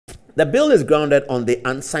The bill is grounded on the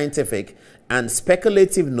unscientific and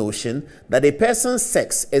speculative notion that a person's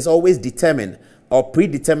sex is always determined or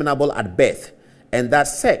predeterminable at birth, and that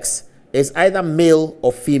sex is either male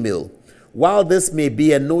or female. While this may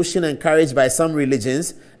be a notion encouraged by some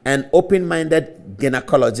religions, an open-minded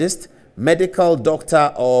gynecologist, medical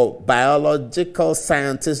doctor, or biological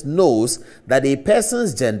scientist knows that a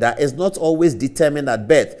person's gender is not always determined at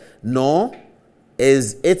birth, nor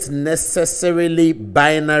is it necessarily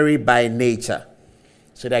binary by nature.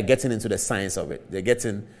 So they're getting into the science of it. They're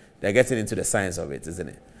getting into the science of it, isn't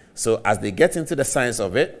it? So as they get into the science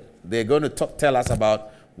of it, they're going to tell us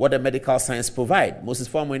about what the medical science provide. Moses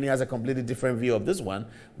Formweni has a completely different view of this one.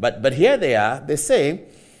 But here they are. They say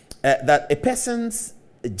that a person's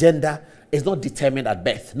gender is not determined at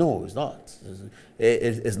birth. No, it's not.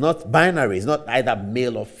 It's not binary. It's not either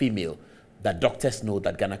male or female. That doctors know,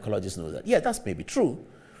 that gynecologists know that. Yeah, that's maybe true.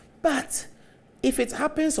 But if it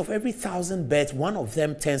happens of every 1,000 births, one of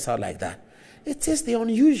them turns out like that, it is the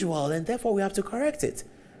unusual, and therefore we have to correct it.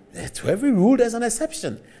 To every rule, there's an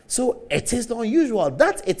exception. So it is the unusual.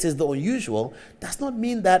 That it is the unusual does not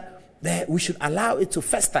mean that we should allow it to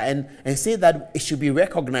fester and say that it should be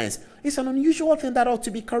recognized. It's an unusual thing that ought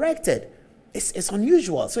to be corrected. It's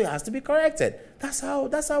unusual, so it has to be corrected. That's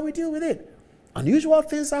how we deal with it. Unusual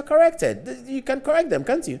things are corrected. You can correct them,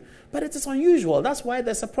 can't you? But it is unusual. That's why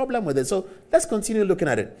there's a problem with it. So let's continue looking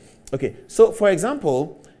at it. Okay, so for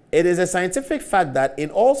example, it is a scientific fact that in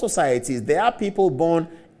all societies, there are people born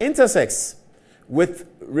intersex with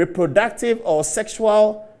reproductive or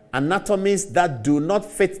sexual anatomies that do not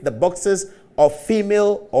fit the boxes of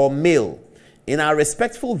female or male. In our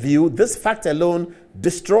respectful view, this fact alone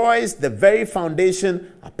destroys the very foundation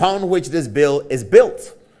upon which this bill is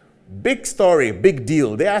built. Big story, big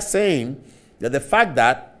deal. They are saying that the fact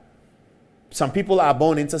that some people are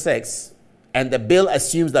born intersex and the bill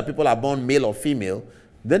assumes that people are born male or female,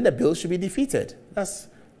 then the bill should be defeated. That's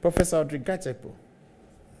Professor Adom-Otchere.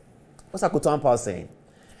 What's Akoto Ampaw saying?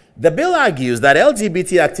 The bill argues that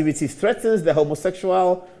LGBT activity threatens the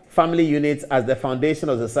homosexual family unit as the foundation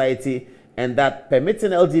of society, and that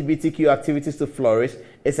permitting LGBTQ activities to flourish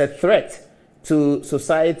is a threat to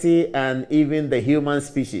society and even the human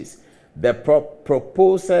species. The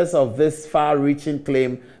proposers of this far-reaching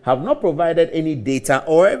claim have not provided any data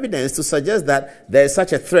or evidence to suggest that there is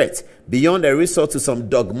such a threat beyond a resort to some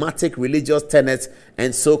dogmatic religious tenets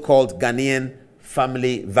and so-called Ghanaian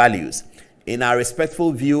family values. In our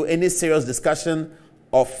respectful view, any serious discussion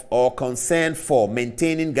of or concern for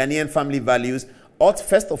maintaining Ghanaian family values ought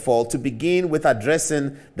first of all to begin with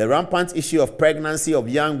addressing the rampant issue of pregnancy of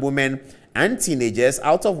young women and teenagers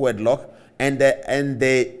out of wedlock and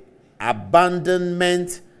the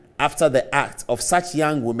abandonment after the act of such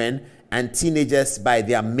young women and teenagers by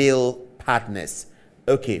their male partners.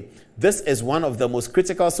 Okay, this is one of the most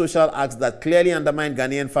critical social acts that clearly undermine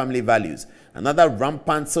Ghanaian family values. Another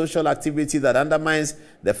rampant social activity that undermines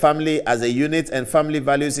the family as a unit and family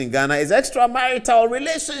values in Ghana is extramarital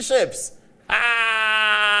relationships.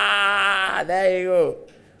 Ah, there you go.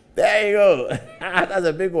 There you go. That's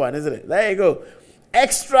a big one, isn't it? There you go.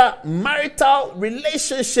 Extramarital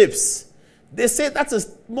relationships. They say that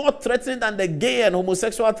is more threatening than the gay and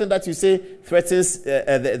homosexual thing that you say threatens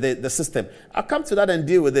the system. I'll come to that and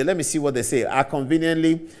deal with it. Let me see what they say. I'm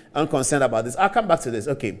conveniently unconcerned about this. I'll come back to this.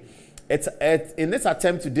 Okay. It's in this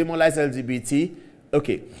attempt to demonize LGBT.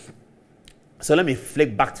 Okay. So let me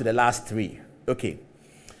flick back to the last three. Okay.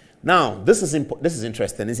 Now, this is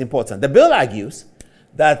interesting. It's important. The bill argues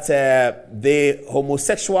that the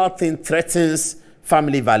homosexual thing threatens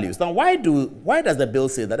family values. Now, why does the bill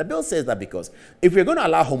say that? The bill says that because if we're going to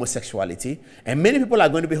allow homosexuality, and many people are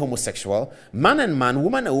going to be homosexual, man and man,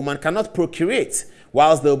 woman and woman cannot procreate,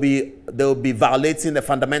 whilst they'll be violating the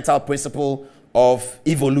fundamental principle of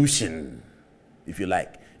evolution, if you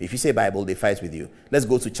like. If you say Bible, they fight with you. Let's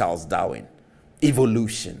go to Charles Darwin.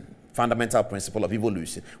 Evolution. Fundamental principle of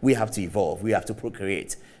evolution. We have to evolve. We have to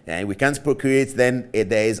procreate. And we can't procreate, then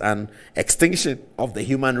there is an extinction of the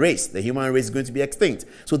human race. The human race is going to be extinct.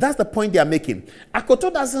 So that's the point they are making.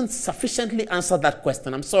 Akoto doesn't sufficiently answer that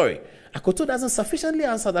question. I'm sorry. Akoto doesn't sufficiently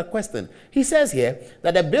answer that question. He says here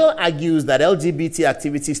that the bill argues that LGBT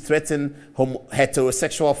activities threaten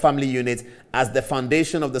heterosexual family units as the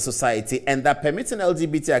foundation of the society, and that permitting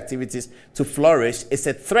LGBT activities to flourish is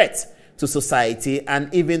a threat to society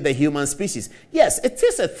and even the human species. Yes, it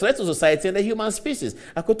is a threat to society and the human species.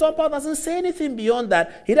 Akoto Ampaw doesn't say anything beyond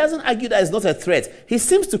that. He doesn't argue that it's not a threat. He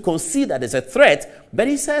seems to concede that it's a threat, but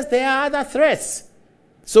he says there are other threats.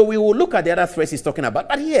 So we will look at the other threats he's talking about.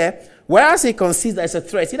 But here, whereas he concedes that it's a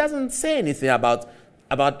threat, he doesn't say anything about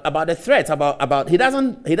about the threat, he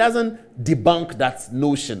doesn't debunk that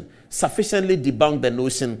notion, sufficiently debunk the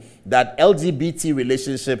notion that LGBT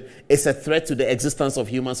relationship is a threat to the existence of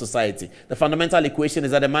human society. The fundamental equation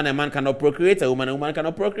is that a man cannot procreate, a woman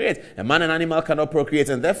cannot procreate, a man and animal cannot procreate,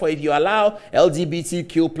 and therefore if you allow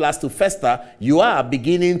LGBTQ plus to fester, you are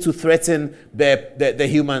beginning to threaten the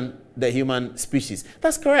human species.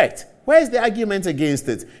 That's correct. Where is the argument against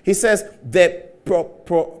it? He says the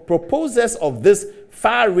proposers of this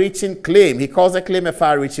far-reaching claim, he calls the claim a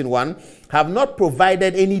far-reaching one, have not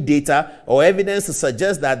provided any data or evidence to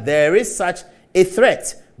suggest that there is such a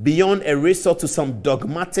threat beyond a resort to some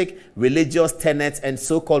dogmatic religious tenets and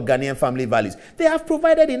so-called Ghanaian family values. They have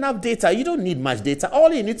provided enough data. You don't need much data.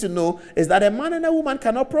 All you need to know is that a man and a woman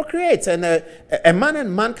cannot procreate, and a man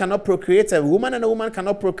and man cannot procreate, a woman and a woman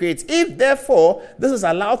cannot procreate. If, therefore, this is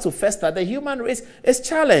allowed to fester, the human race is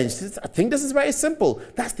challenged. I think this is very simple.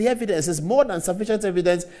 That's the evidence. It's more than sufficient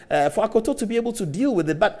evidence for Akoto to be able to deal with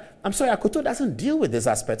it. But I'm sorry, Akoto doesn't deal with this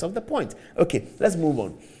aspect of the point. Okay, let's move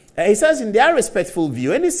on. He says, in their respectful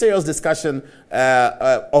view, any serious discussion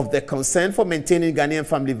of the concern for maintaining Ghanaian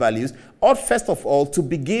family values ought first of all to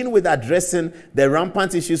begin with addressing the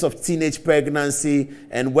rampant issues of teenage pregnancy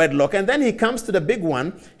and wedlock. And then he comes to the big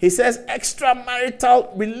one. He says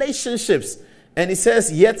extramarital relationships. And he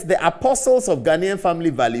says, yet the apostles of Ghanaian family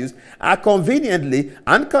values are conveniently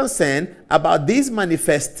unconcerned about these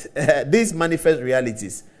manifest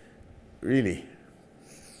realities. Really.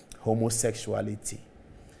 Homosexuality,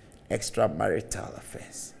 extramarital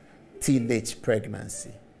affairs, teenage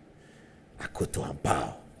pregnancy, Akoto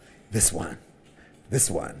Ampaw, this one,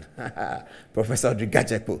 Professor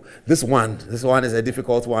Adom-Otchere, this one is a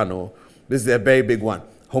difficult one, or this is a very big one.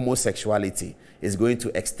 Homosexuality is going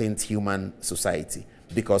to extinct human society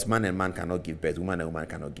because man and man cannot give birth, woman and woman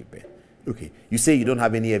cannot give birth. Okay, you say you don't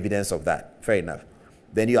have any evidence of that, fair enough.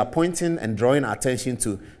 Then you are pointing and drawing attention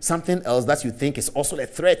to something else that you think is also a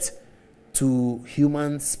threat to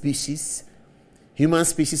human species. Human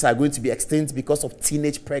species are going to be extinct because of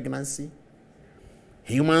teenage pregnancy.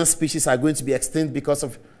 Human species are going to be extinct because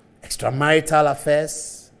of extramarital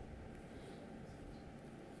affairs.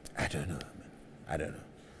 I don't know. I don't know.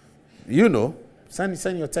 You know,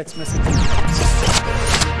 send your text message.